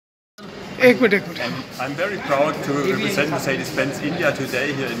And I'm very proud to represent Mercedes-Benz India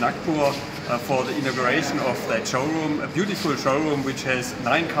today here in Nagpur for the inauguration of that showroom, a beautiful showroom which has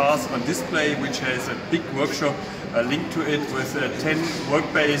 9 cars on display, which has a big workshop linked to it with 10 work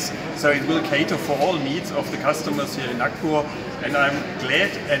bays, so it will cater for all needs of the customers here in Nagpur, and I'm glad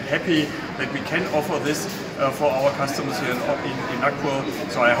and happy that we can offer this for our customers here in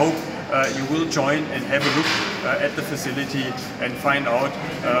Nagpur. So I hope you will join and have a look at the facility and find out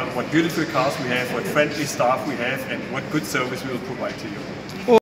what beautiful cars we have, what friendly staff we have, and what good service we will provide to you.